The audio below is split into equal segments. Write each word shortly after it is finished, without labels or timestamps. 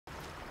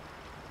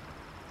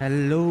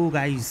Hello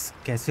guys,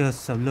 कैसे हो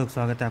सब लोग।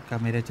 स्वागत है आपका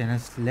मेरे चैनल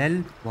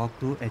क्लेल वॉक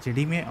टू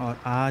एचडी में। और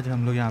आज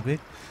हम लोग यहाँ पे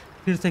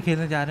फिर से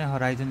खेलने जा रहे हैं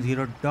हॉराइजन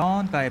जीरो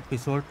डॉन का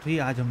एपिसोड 3।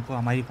 आज हमको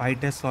हमारी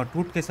फाइट है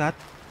सॉटूथ के साथ।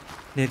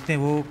 देखते हैं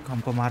वो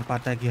हमको मार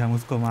पाता है कि हम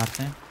उसको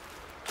मारते हैं।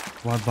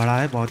 बहुत बड़ा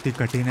है, बहुत ही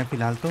कठिन है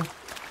फिलहाल तो।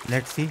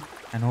 Let's see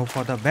and hope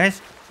for the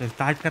best. तो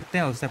स्टार्ट करते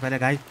हैं। उससे पहले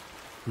गाइस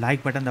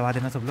लाइक बटन दबा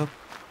देना सब लोग,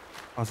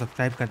 और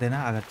सब्सक्राइब कर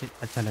देना अगर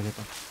अच्छा लगे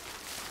तो।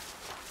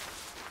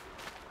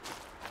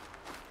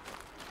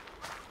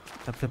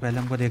 सबसे पहले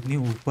हमको देखनी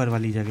है ऊपर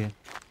वाली जगह।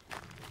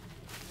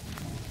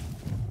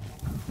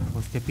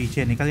 उसके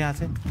पीछे निकल यहाँ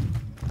से।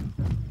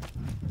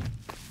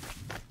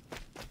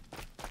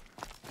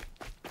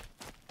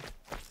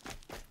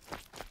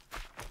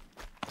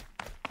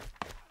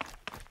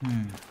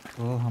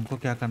 तो हमको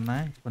क्या करना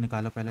है, इसको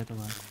निकालो पहले तो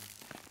बाहर।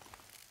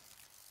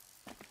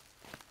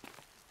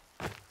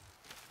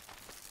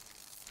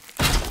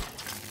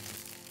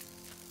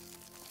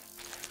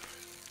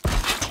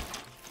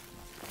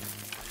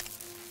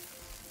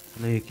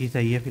 चलो एक ही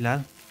सही है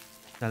फिलहाल।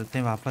 चलते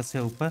हैं वापस से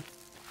ऊपर।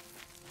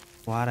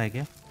 वो आ रहा है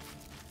क्या?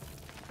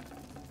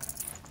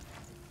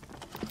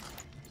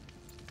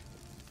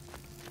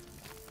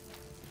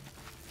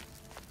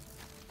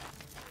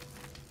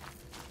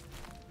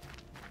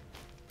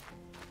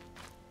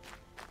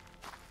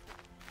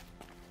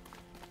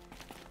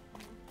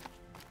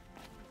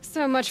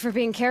 So much for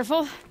being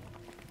careful.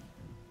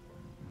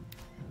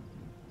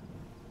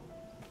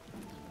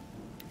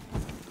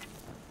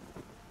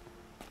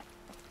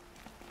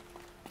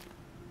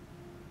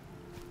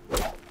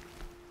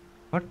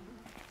 What?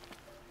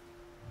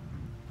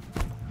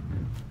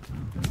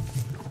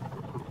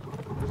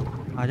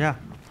 आजा।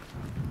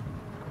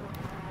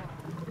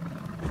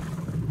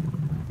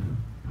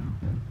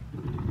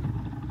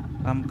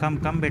 कम कम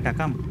कम बेटा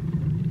कम।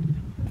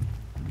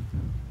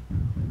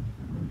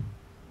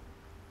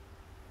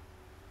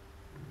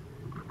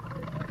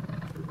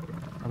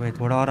 अबे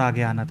थोड़ा और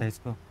आगे आना था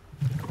इसको।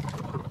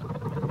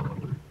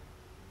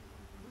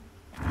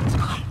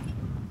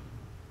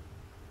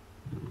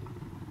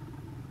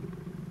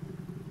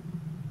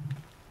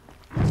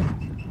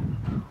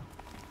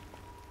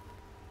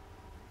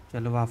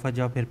 चलो वापस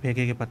जाओ, फिर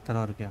फेंकेंगे पत्थर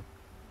और क्या।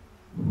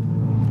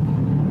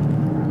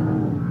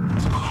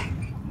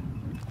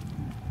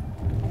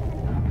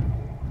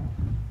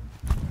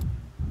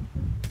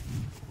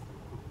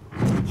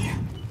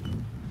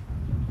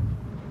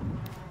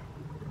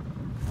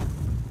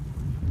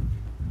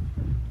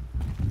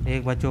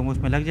 एक बार चोमुच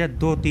में लग जाए,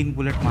 2-3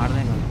 बुलेट मार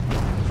देगा।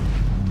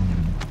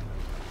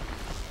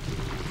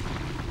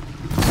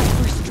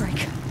 First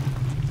strike.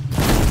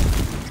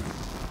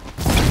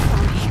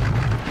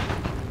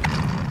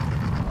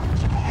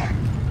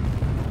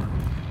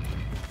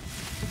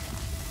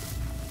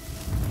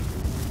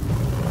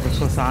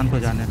 उसको शांत हो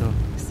जाने दो।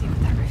 See what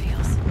that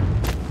reveals.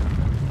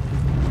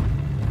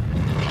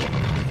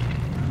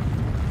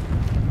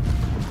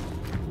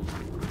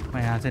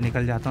 मैं यहाँ से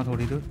निकल जाता हूँ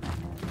थोड़ी दूर।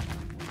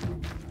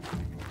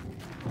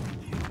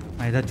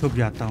 मैं इधर छुप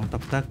जाता हूँ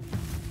तब तक।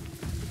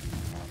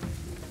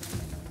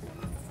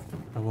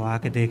 तो वो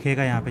आके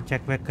देखेगा, यहाँ पे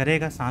चेक वेक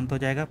करेगा, शांत हो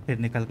जाएगा, फिर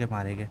निकल के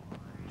मारेंगे।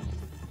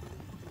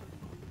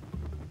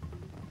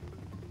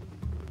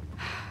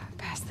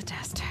 Pass the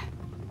test.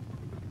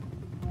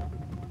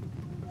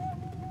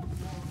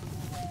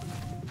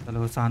 चलो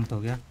वो शांत हो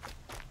गया।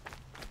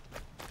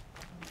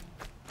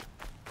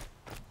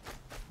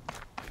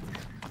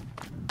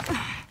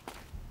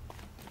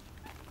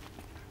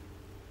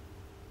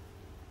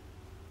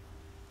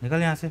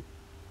 निकल यहाँ से।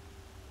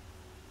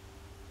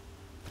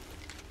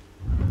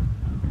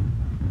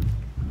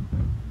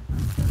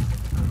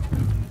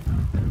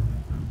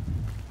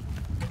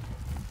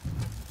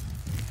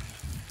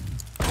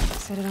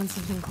 Set it on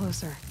something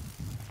closer.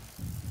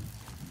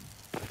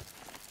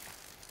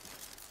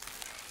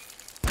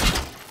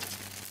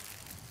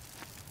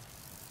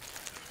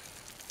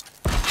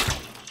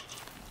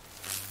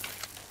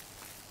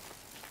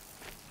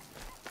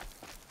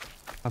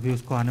 अभी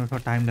उसको आने में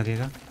थोड़ा टाइम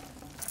लगेगा।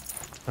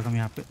 तो हम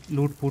यहाँ पे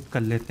लूट फूट कर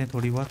लेते हैं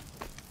थोड़ी बहुत,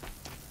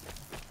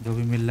 जो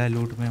भी मिल रहा है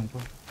लूट में हमको।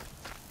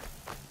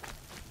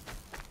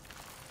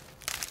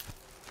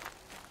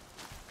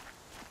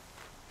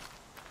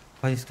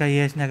 और इसका ये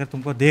है, इसने अगर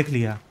तुमको देख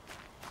लिया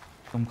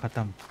तुम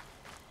ख़त्म।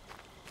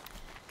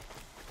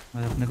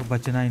 मतलब अपने को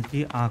बचना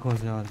इनकी आंखों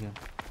से, और क्या।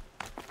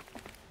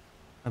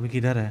 अभी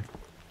किधर है?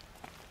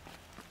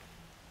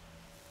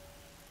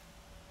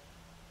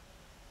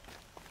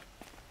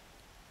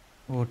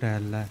 वो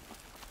टहल रहा है।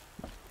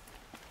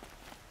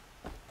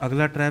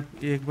 अगला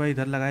ट्रैप एक बार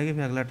इधर लगाएगी,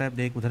 फिर अगला ट्रैप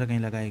देख उधर कहीं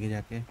लगाएगी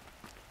जाके।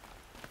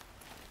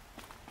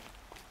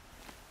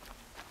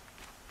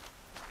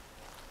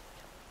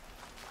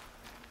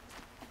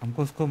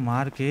 हमको उसको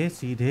मार के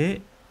सीधे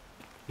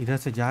इधर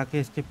से जाके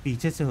इसके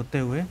पीछे से होते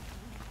हुए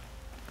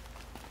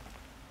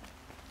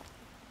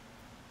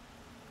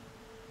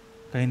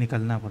कहीं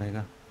निकलना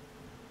पड़ेगा।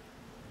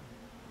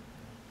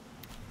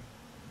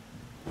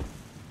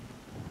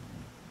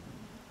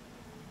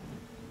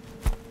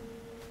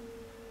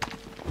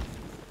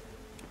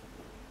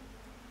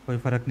 कोई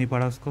फ़र्क नहीं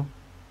पड़ा उसको।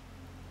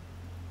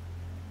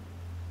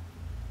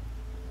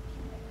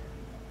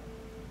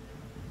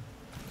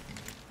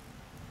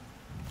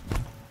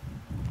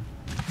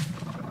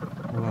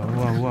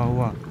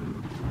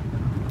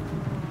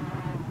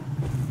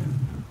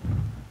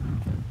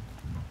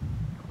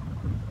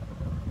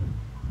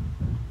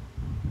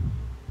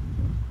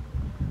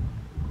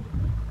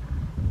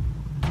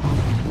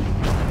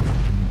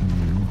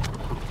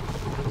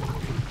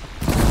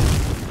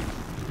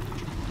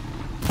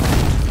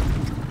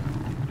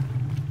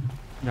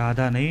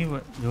 ज़्यादा नहीं,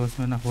 जो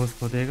उसमें ना होश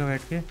खो देगा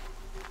बैठ के।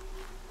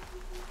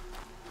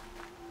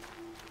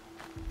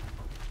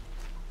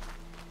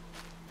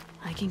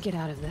 I can get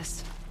out of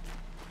this.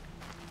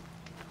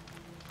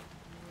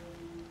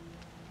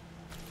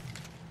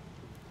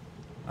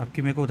 अब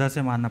कि मेरे को उधर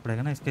से मारना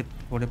पड़ेगा ना, इसके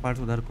थोड़े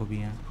पार्ट्स उधर को भी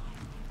हैं।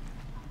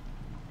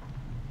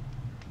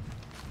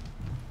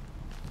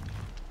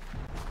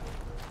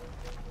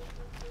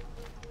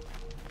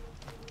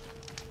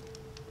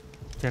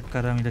 चेक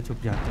कर रहा हूँ, इधर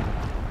छुप जाते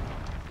हैं।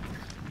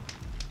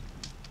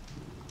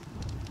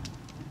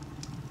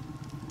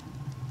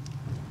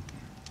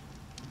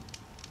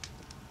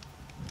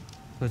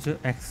 तो जो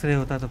एक्सरे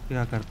होता तब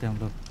क्या करते हैं हम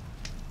लोग,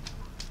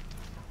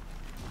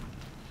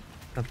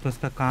 तब तो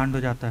इसका कांड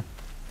हो जाता है।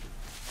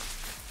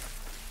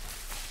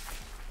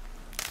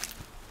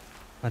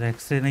 पर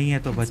एक्सरे नहीं है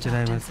तो And बच रहा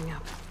stop है बस। tensing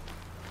up.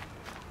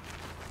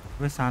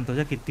 वे शांत हो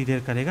जा, कितनी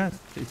देर करेगा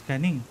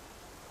स्कैनिंग।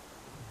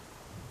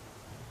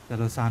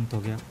 चलो शांत हो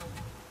गया।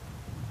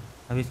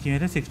 अब इसकी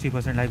मेरे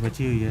 60% लाइफ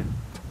बची हुई है।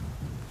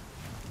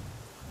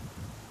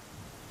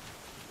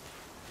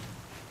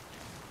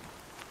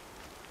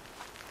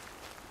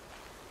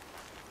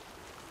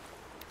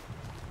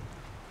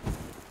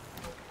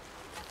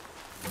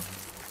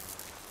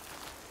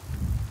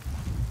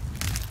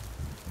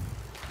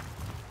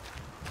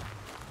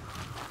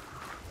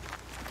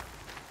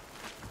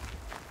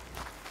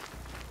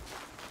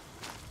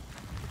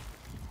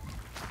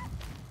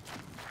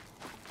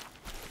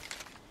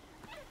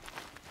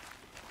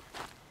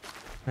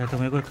 पहले तो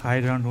मेरे को एक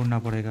हाई ग्राउंड ढूंढना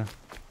पड़ेगा।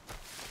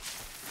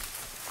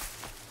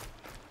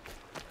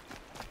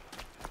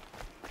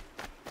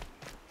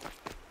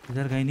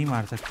 इधर कहीं नहीं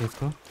मार सकते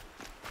इसको।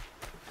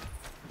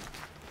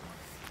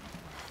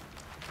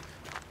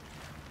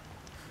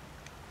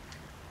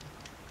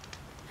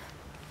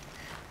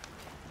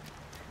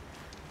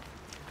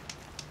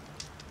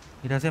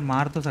 इधर से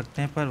मार तो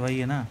सकते हैं, पर वही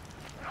है ना,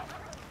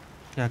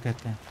 क्या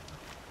कहते हैं,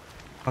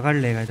 पकड़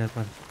लेगा इधर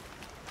पर,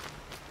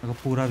 मेरे को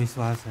पूरा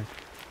विश्वास है।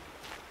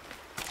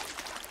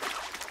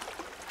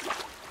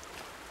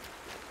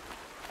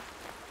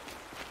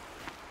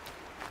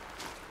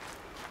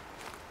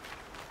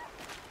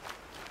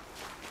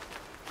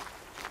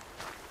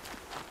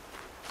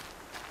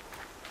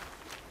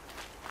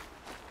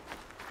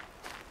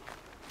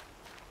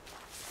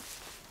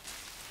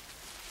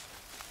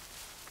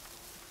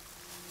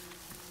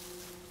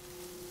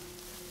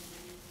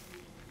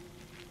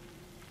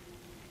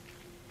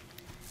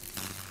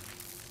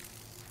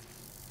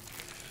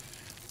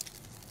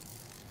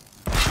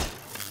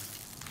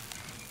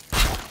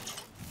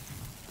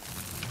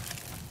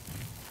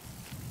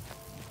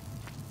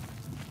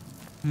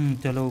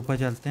 चलो ऊपर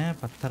चलते हैं,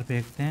 पत्थर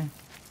फेंकते हैं।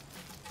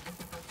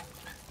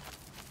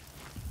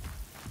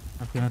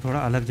 अब मैंने थोड़ा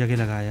अलग जगह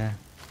लगाया है।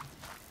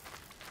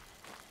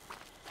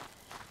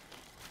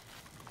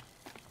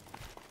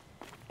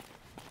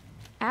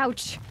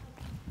 Ouch!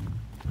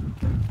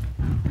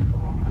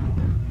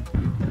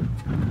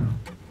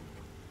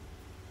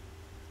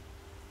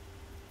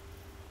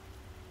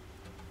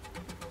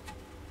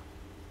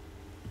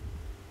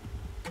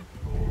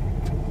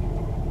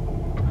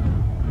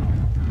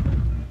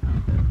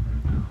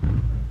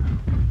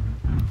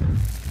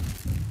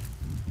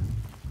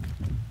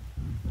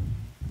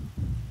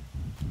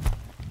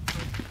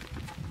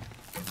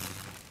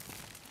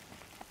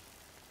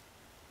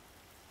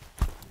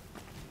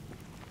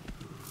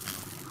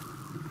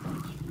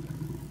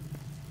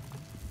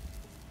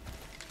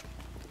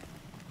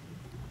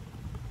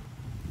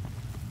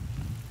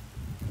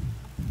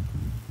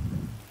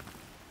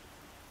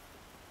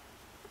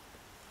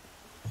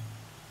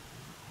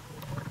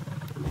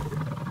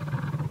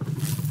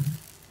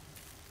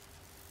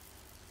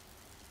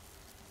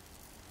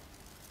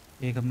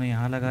 एक हमने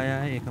यहाँ लगाया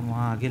है, एक हम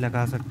वहाँ आगे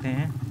लगा सकते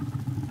हैं।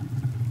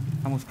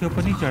 हम उसके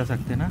ऊपर नहीं चढ़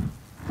सकते ना,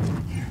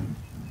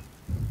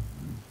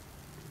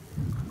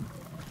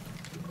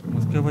 हम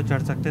उसके ऊपर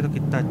चढ़ सकते तो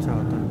कितना अच्छा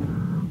होता।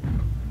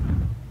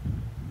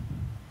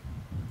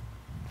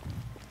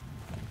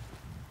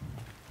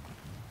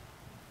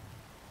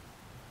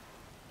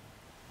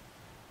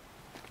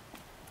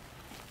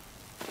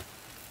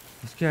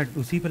 इसके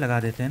उसी पे लगा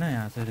देते हैं ना,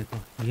 यहाँ से देखो,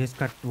 ये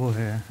इसका वो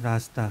है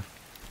रास्ता।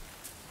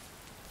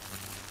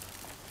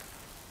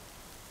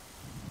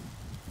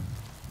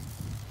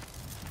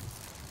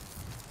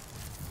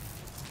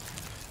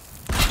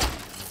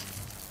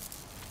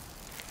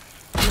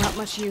 Not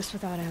much use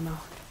without ammo.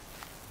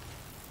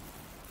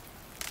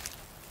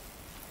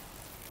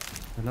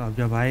 चलो अब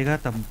जब आएगा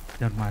तब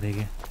जब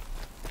मारेंगे।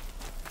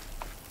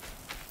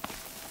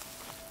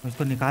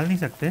 उसको निकाल नहीं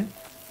सकते।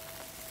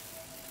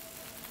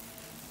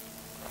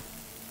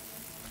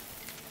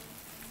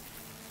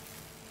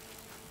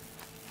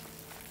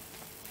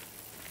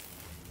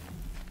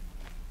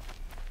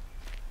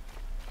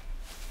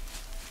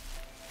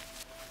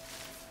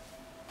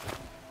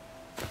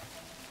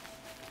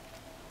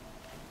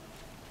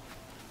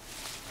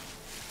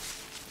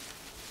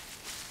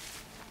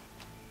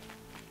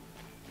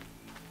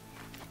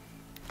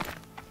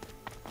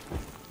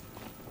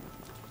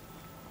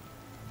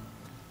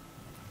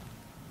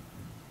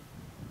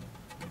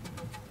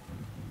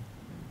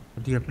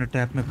 खुद ही अपने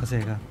टैप में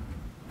फंसेगा।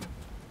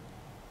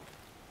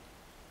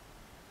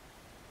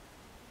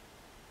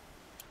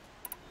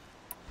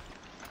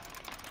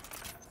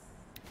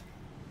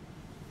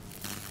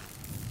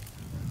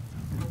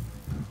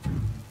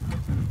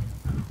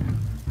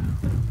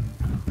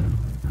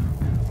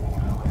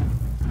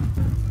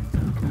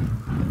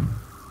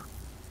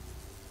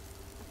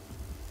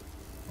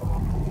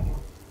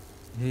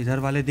 ये इधर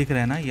वाले दिख रहे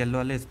हैं ना, येलो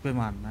वाले, इस पे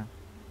मारना है।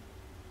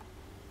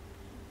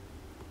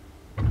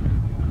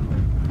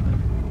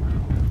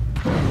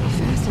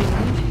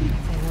 Fascinating.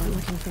 They weren't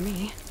looking for me.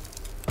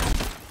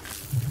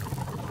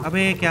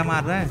 अबे क्या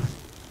मार रहा है?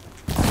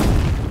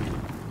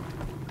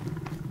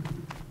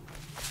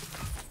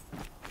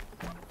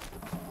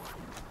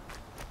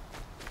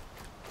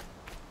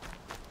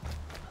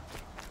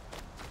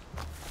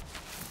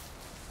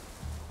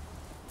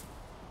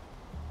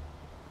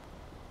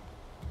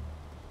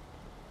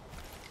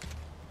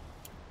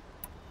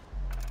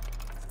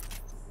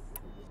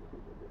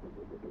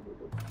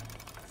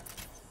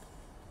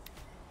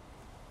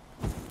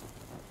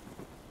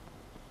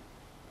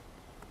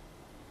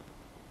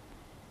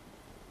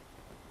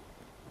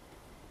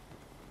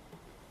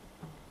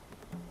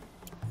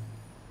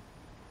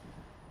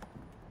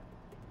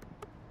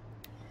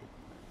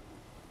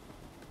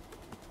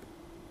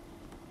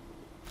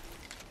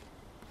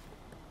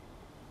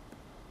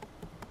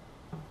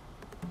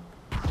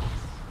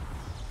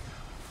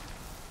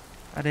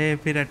 अरे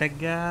फिर अटक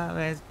गया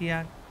भैंस की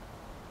आँख।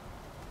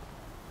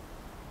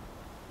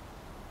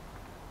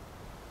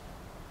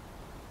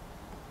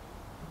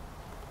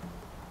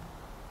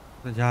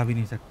 तो जा भी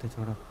नहीं सकते,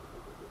 छोड़ो।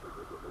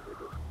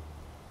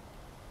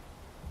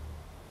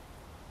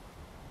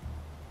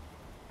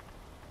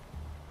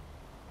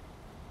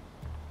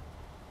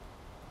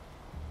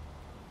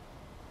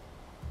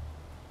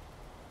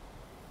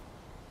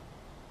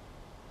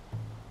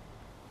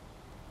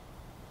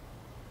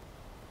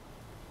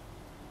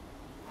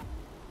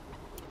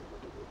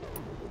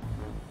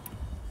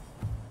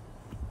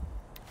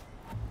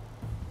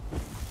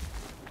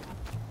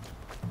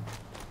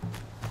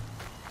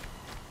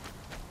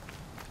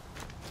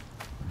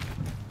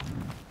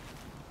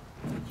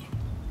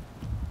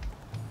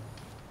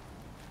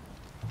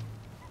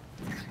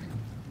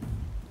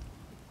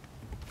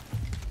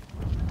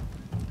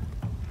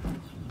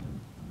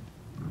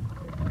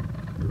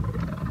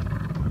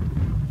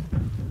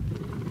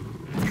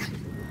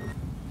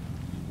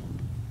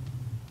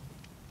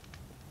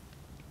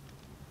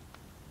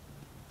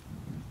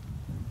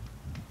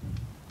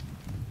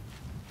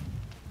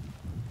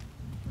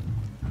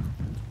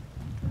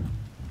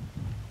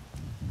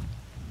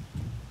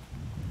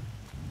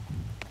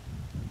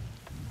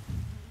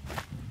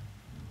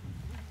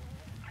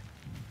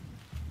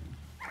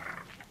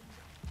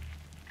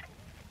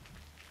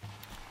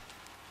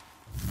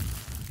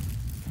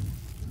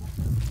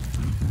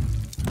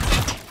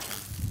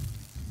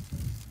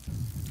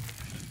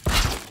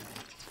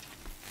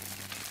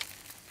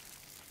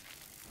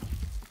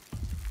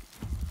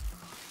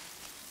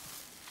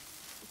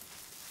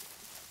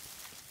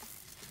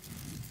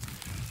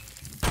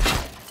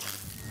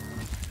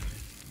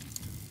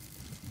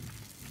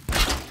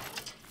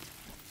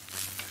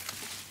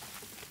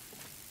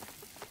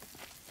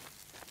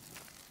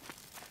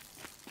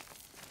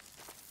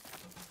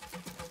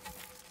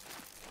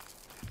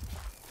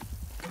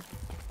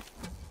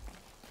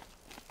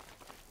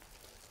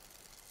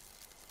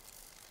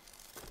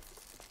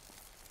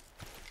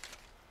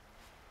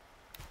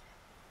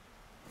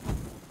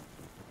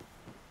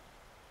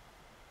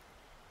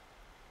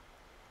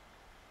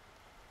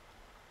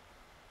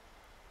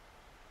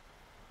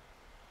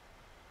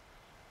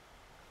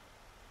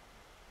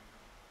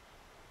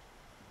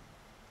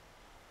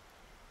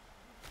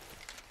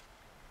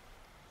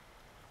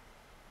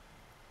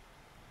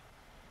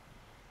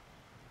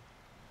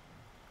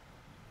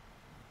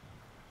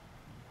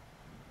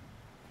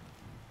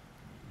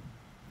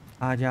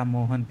 आजा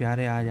मोहन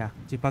प्यारे, आजा,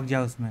 चिपक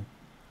जा उसमें।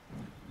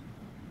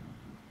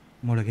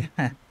 मुड़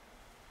गया।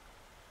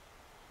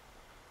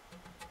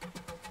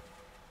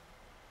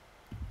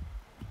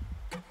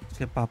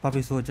 उसके पापा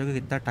भी सोचोगे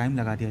कितना टाइम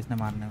लगा दिया इसने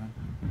मारने में।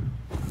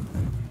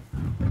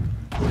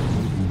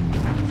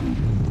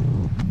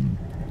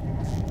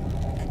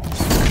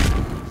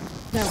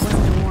 That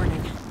wasn't a warning.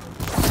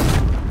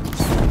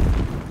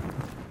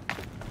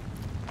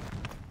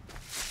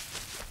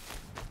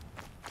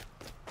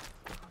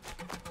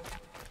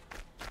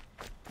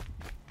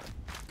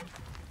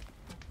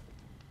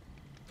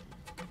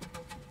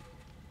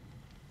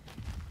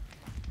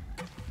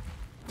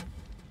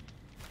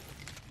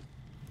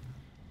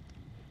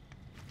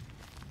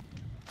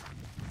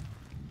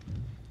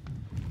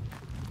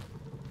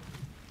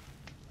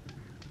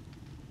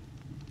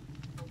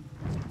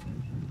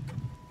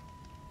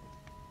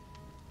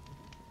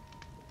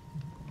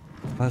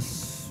 बस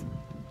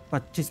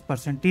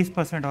 25%,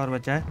 30% और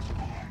बचा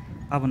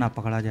है। अब ना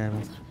पकड़ा जाए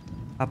बस।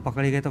 अब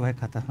पकड़ गए तो भाई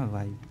खत्म है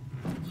भाई।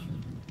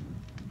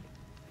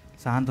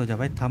 शांत हो जा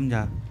भाई, थम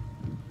जा।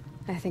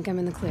 I think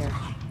I'm in the clear.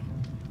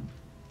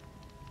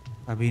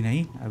 अभी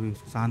नहीं, अभी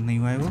शांत नहीं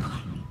हुआ है वो।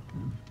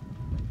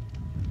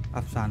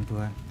 अब शांत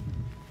हुआ है।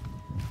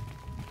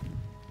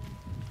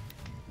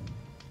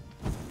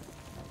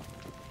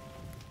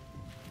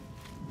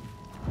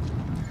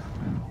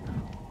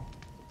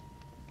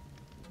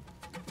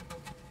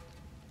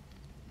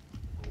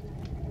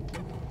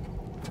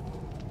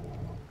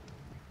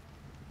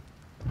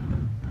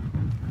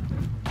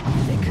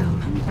 They come.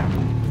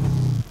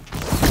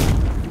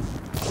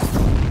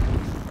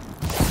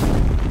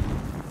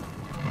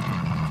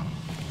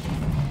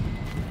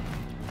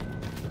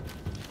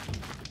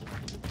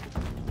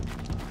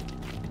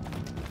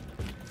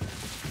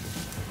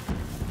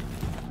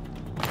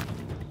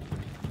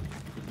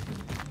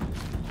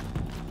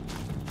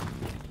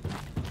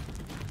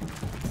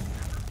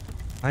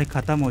 भाई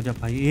खत्म हो जा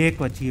भाई, एक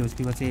बची है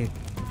उसकी, बस एक।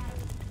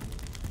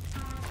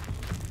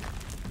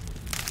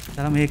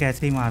 चल हम एक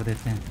ऐसे ही मार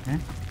देते हैं।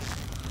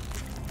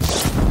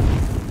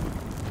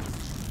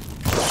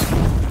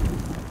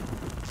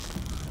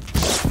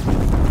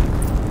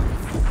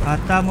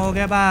 खत्म हो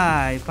गया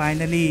भाई,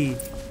 फाइनली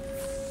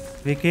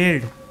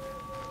विकेट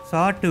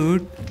सॉटूथ।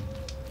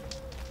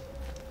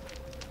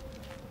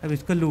 अब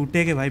इसको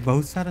लूटेंगे भाई,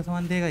 बहुत सारा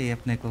सामान देगा ये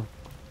अपने को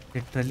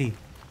लिटरली।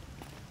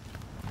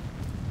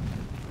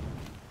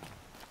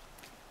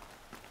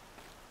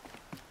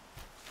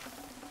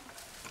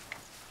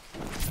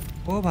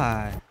 ओ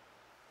भाई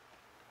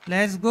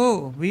let's go,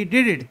 we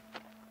did it.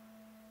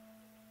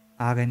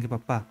 आ गए इनके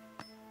पापा।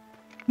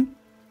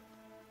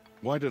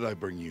 Why did I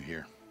bring you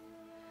here?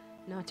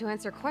 Not to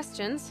answer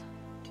questions.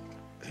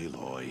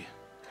 Aloy.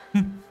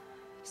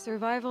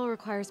 Survival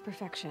requires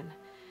perfection.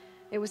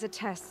 It was a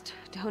test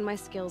to hone my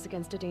skills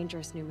against a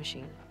dangerous new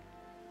machine.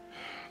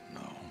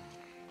 No.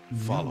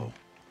 Follow.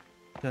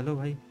 चलो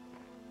भाई,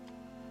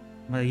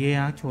 मैं ये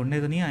यहाँ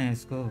छोड़ने तो नहीं आया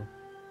इसको।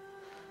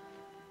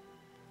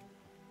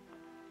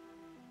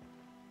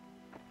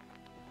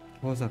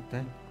 हो सकता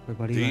है, कोई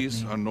बड़ी बात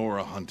These नहीं। are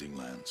Nora hunting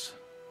lands.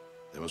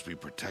 They must be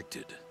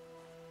protected.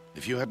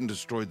 If you hadn't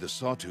destroyed the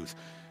Sawtooth,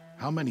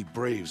 how many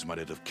Braves might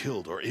it have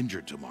killed or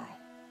injured tomorrow?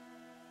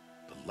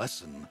 The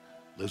lesson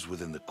lives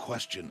within the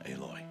question,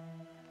 Aloy.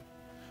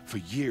 For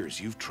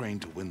years, you've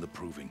trained to win the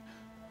proving,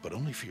 but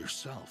only for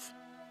yourself.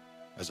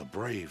 As a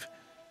Brave,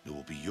 it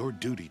will be your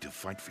duty to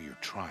fight for your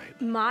tribe.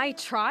 My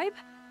tribe?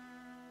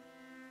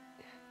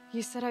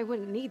 You said I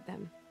wouldn't need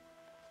them.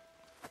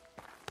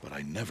 But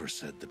I never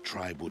said the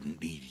tribe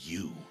wouldn't need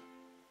you.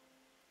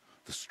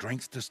 The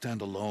strength to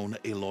stand alone,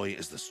 Aloy,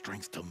 is the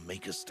strength to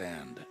make a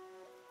stand.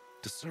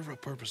 To serve a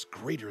purpose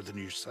greater than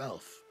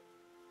yourself.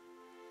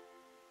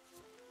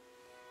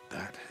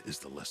 That is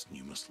the lesson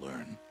you must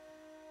learn.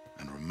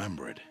 And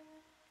remember it.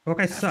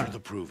 Okay After sir, the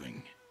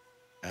proving.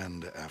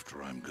 And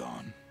after I'm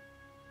gone.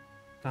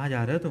 कहाँ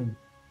जा रहे हो तुम?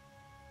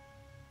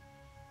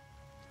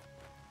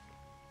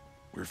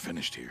 We're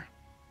finished here.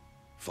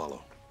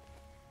 Follow.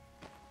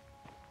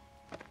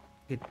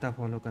 कितना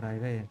follow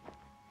कराएगा ये?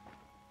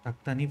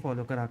 थकता नहीं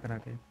फॉलो करा करा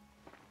के।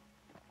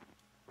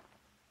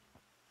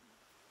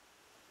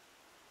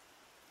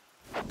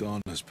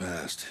 Dawn has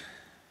passed.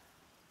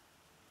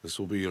 This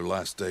will be your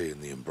last day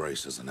in the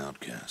Embrace as an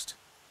outcast.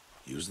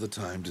 Use the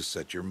time to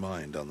set your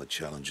mind on the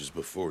challenges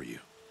before you.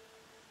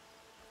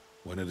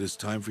 When it is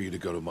time for you to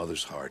go to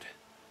Mother's Heart,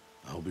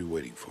 I'll be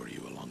waiting for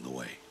you along the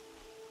way.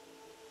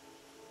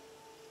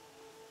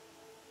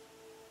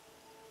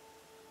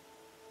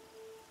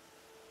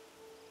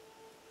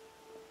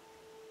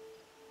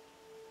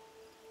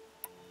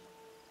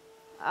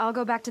 I'll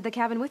go back to the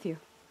cabin with you.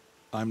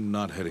 I'm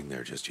not heading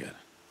there just yet.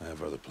 I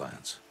have other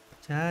plans.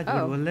 अच्छा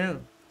झूठ बोल रहे हो?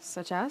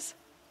 Such as?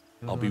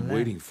 I'll be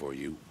waiting for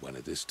you when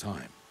it is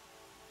time.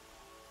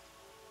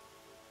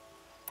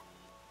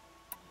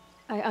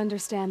 I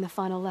understand the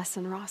final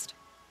lesson, Rost.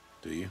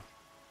 Do you?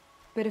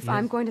 But if Yes.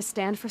 I'm going to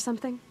stand for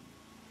something,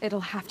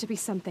 it'll have to be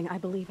something I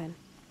believe in.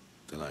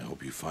 Then I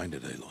hope you find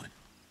it, Aloy.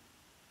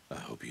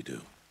 I hope you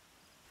do.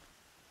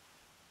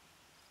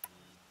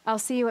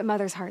 I'll see you at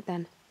Mother's Heart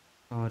then.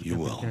 और You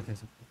क्या will. क्या कह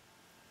सकते?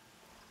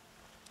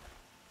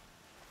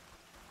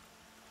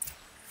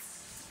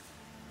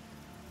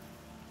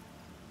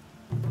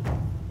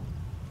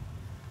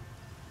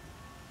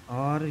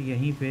 और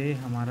यहीं पे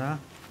हमारा,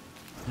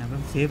 यहाँ पे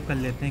हम सेव कर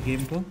लेते हैं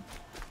गेम को।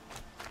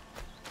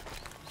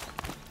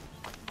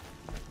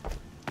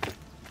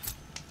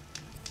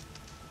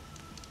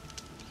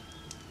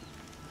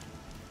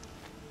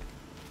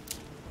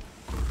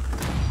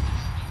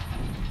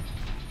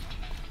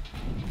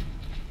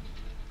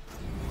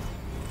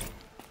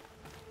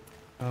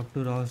 Talk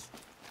to Ross.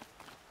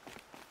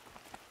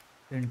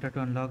 Enter to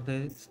unlock the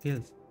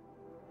skills.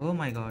 Oh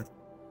my god,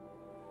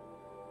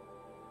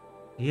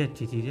 ये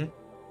अच्छी चीज़ है।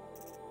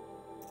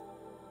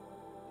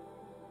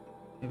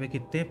 ये पे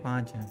कितने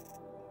 5 हैं?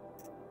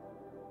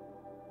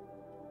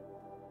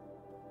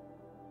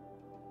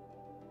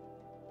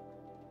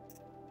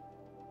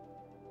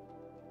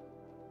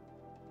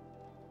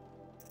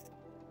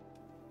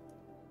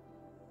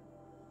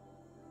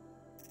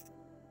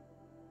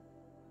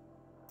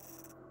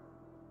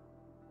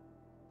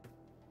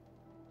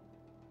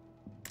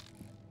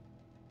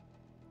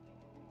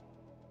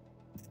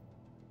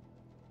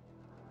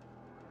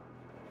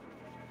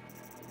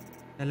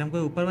 पहले हमको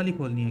ऊपर वाली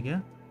खोलनी है क्या?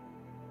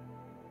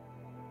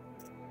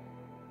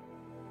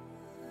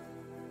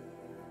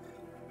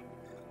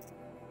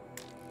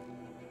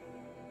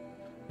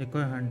 एक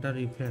और हंटर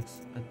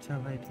रिफ्लेक्स। अच्छा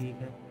भाई ठीक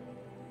है।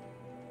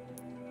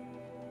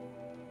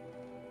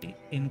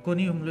 इनको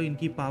नहीं, हम लोग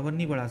इनकी पावर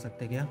नहीं बढ़ा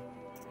सकते क्या?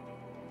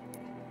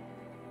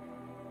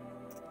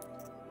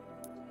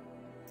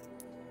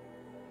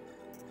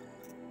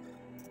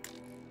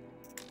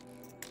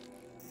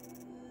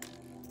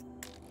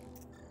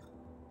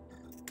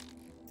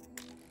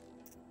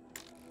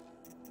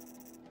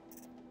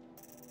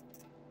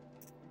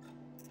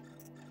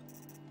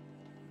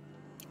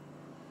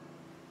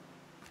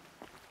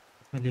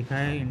 इसमें लिखा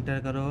है इंटर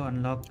करो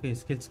अनलॉक के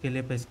स्किल्स के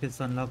लिए, पर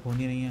स्किल्स अनलॉक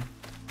होनी नहीं है।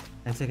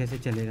 ऐसे कैसे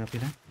चलेगा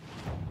फिर?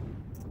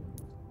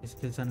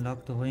 स्किल्स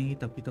अनलॉक तो होएंगी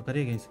तभी तो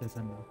करेंगे स्किल्स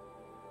अनलॉक।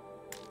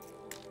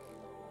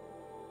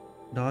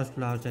 डॉज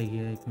फ्लावर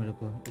चाहिए एक मेरे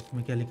को।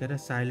 इसमें क्या लिखा है?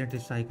 साइलेंट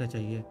स्ट्राइकर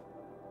चाहिए।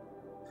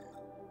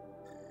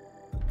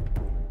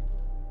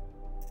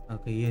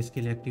 ओके, ये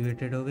स्किल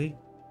एक्टिवेटेड हो गई।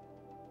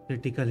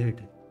 Critical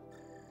hit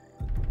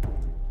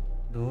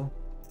 2।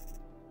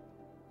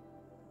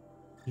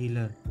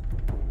 Healer,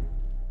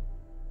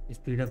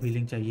 speed of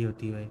healing चाहिए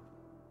होती है भाई।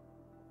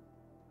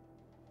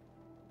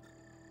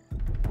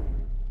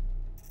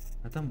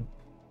 खत्म।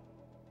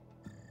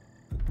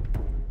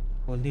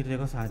 खोल दी,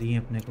 देखो सारी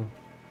हैं अपने को।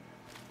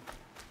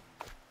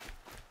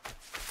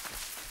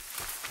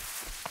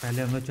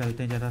 पहले हम लोग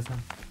चलते हैं जरा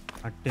सा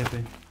अट्टे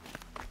पे।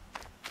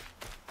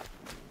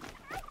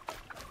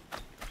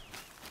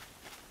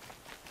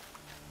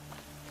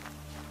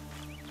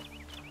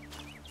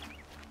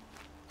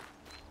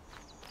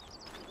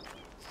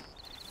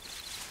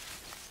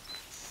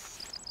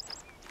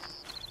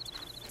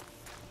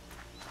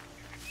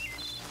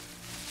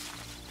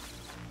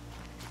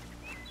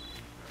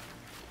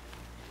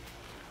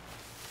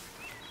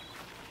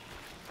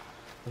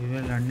 अभी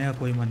मैं लड़ने का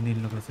कोई मन नहीं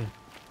इन लोगों से।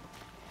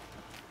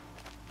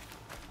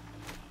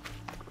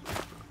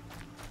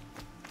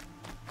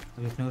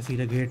 अभी अपने को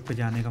सीधे गेट पे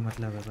जाने का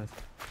मतलब है बस।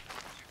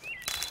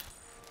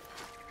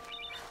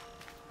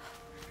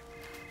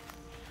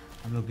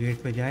 हम लोग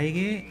गेट पे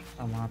जाएंगे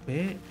और वहाँ पे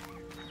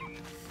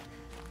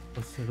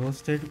उससे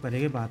रोस्टेड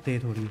करेंगे बातें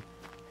थोड़ी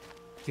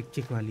चिक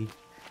चिक वाली।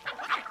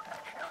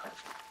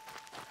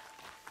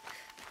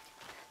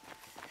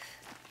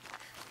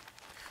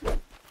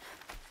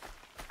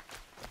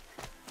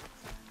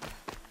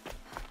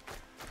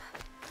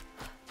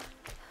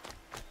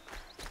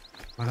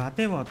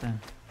 भगाते बहुत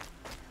हैं,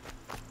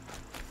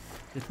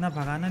 इतना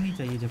भगाना नहीं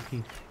चाहिए। जबकि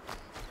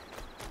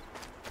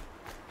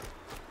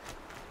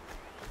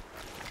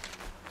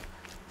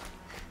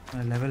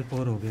लेवल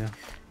 4 हो गया।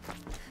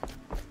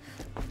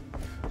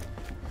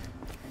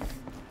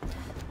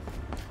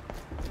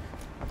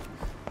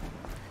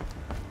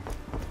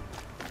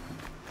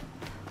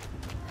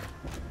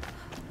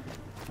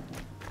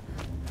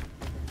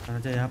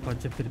 राजा यहाँ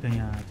पहुँचे फिर कहीं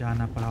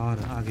जाना पड़ा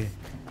और आगे।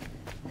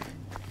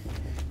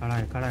 खड़ा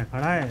है खड़ा है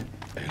खड़ा है।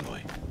 Aloy.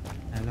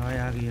 एलॉय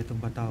आ गई है, तुम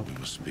बताओ। You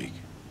must speak.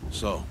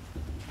 So,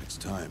 it's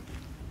time.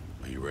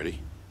 Are you ready?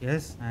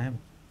 Yes I am.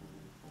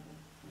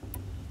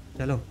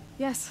 चलो।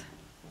 Yes,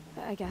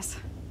 I guess.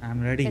 I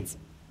am ready. It's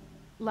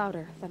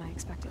louder than I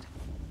expected.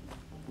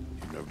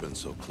 You've never been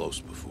so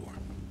close before.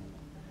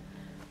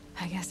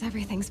 I guess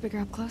everything's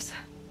bigger up close.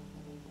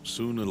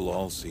 Soon it'll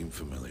all seem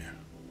familiar.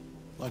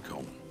 Like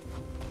home.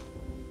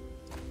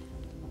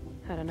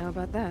 I don't know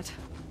about that.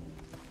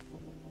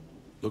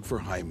 Look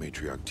for High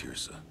Matriarch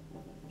Tirsa.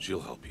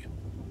 She'll help you.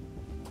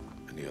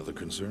 Any other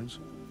concerns?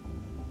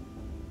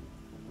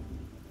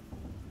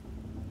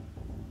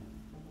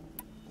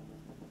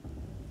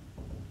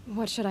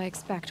 What should I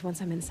expect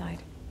once I'm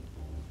inside?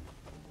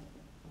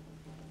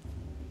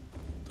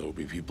 There will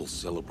be people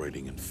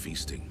celebrating and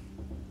feasting.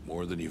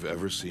 More than you've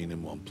ever seen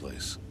in one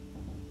place.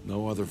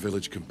 No other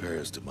village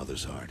compares to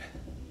Mother's Heart.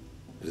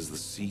 It is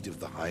the seat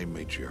of the High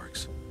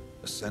Matriarchs,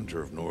 a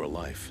center of Nora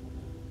life,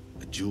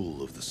 a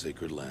jewel of the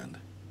sacred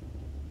land.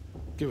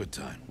 Give it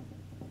time,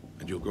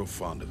 and you'll grow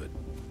fond of it.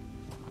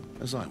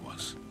 As I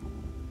was,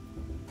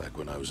 back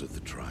when I was at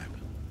the tribe.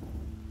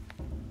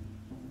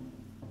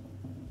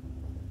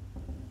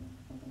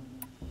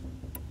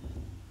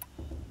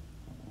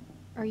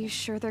 Are you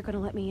sure they're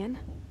gonna let me in?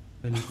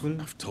 बिल्कुल।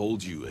 I've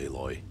told you,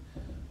 Aloy.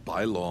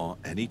 By law,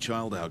 any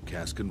child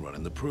outcast can run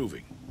in the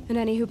proving.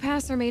 And any who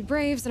pass are made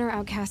braves and are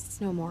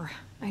outcasts no more.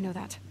 I know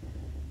that.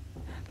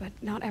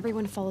 But not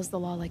everyone follows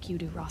the law like you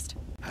do, Rost.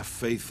 Have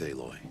faith,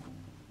 Aloy.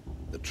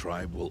 The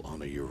tribe will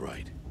honor your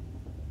right.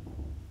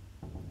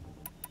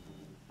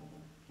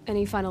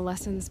 Any final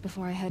lessons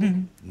before I head in?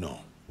 No.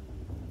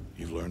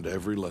 You've learned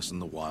every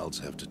lesson the Wilds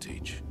have to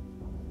teach.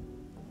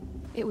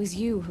 It was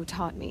you who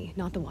taught me,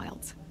 not the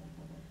Wilds.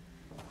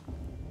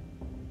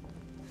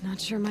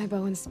 Not sure my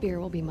bow and spear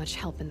will be much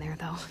help in there,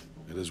 though.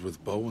 It is with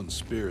bow and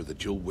spear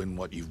that you'll win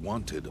what you've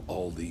wanted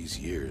all these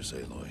years,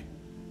 Aloy.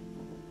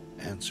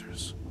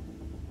 Answers.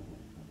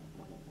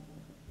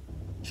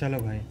 चलो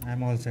भाई,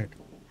 I'm all set.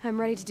 I'm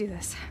ready to do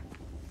this.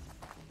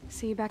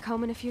 See you back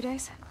home in a few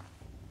days?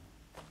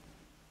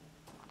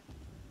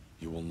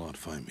 You will not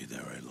find me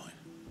there, Aloy.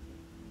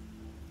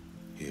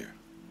 Here.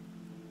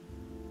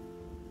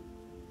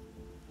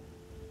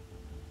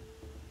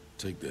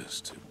 Take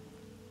this to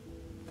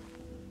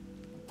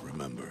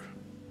remember.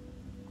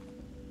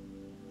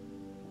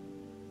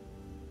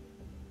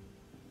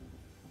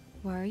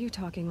 Why are you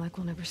talking like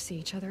we'll never see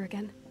each other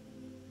again?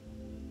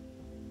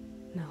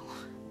 No.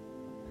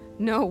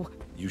 No!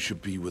 You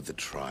should be with the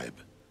tribe.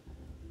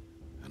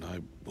 And I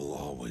will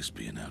always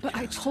be an outcast. But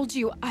I told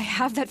you, I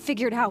have that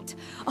figured out.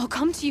 I'll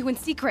come to you in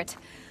secret.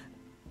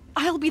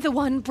 I'll be the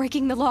one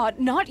breaking the law,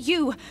 not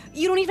you.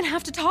 You don't even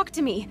have to talk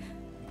to me.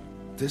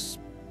 This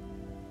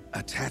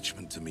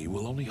attachment to me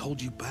will only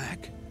hold you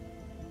back.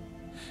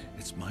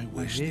 It's my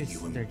wish that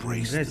you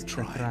embrace the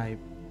tribe.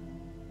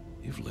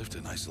 You've lived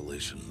in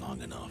isolation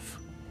long enough.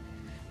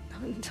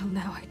 Not until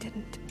now, I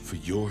didn't. For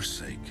your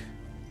sake,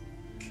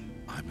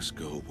 I must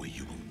go where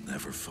you will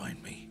never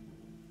find me.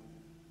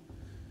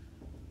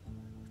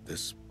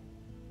 This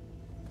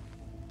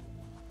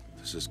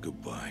is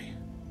goodbye.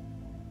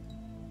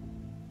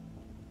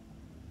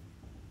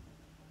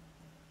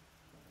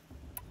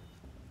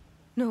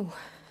 No,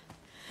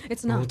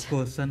 it's not.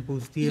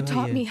 You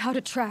taught me how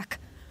to track.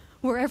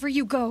 Wherever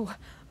you go,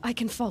 I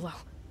can follow.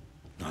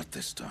 Not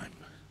this time.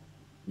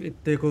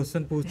 इतने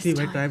question पूछती है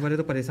भाई tribe वाले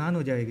तो परेशान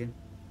हो जाएंगे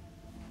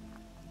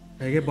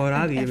कहेंगे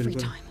बौरा गई है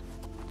बिल्कुल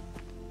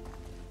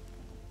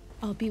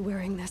I'll be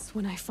wearing this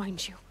when I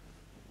find you.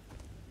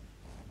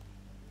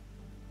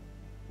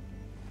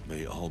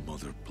 May All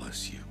Mother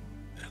bless you,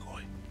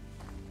 Aloy.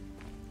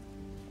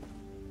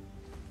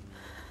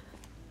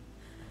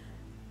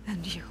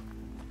 And you.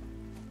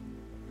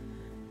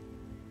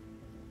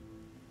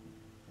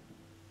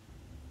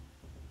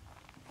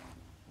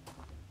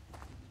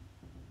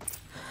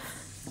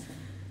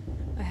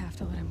 I have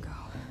to let him go.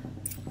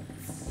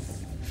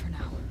 For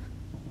now.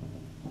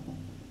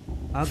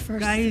 अब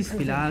गाइस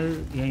फिलहाल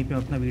यहीं पे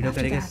अपना वीडियो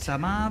करेंगे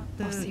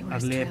समाप्त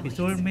अगले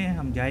एपिसोड में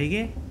हम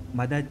जाएंगे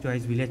मदर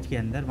चॉइस विलेज के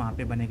अंदर वहाँ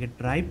पे बनेंगे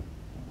ट्राइब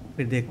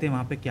फिर देखते हैं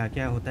वहाँ पे क्या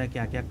क्या होता है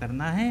क्या क्या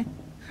करना है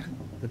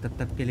तो तब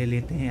तक के लिए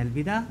लेते हैं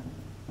अलविदा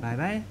bye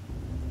bye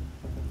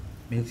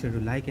make sure to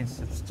like and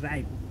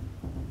subscribe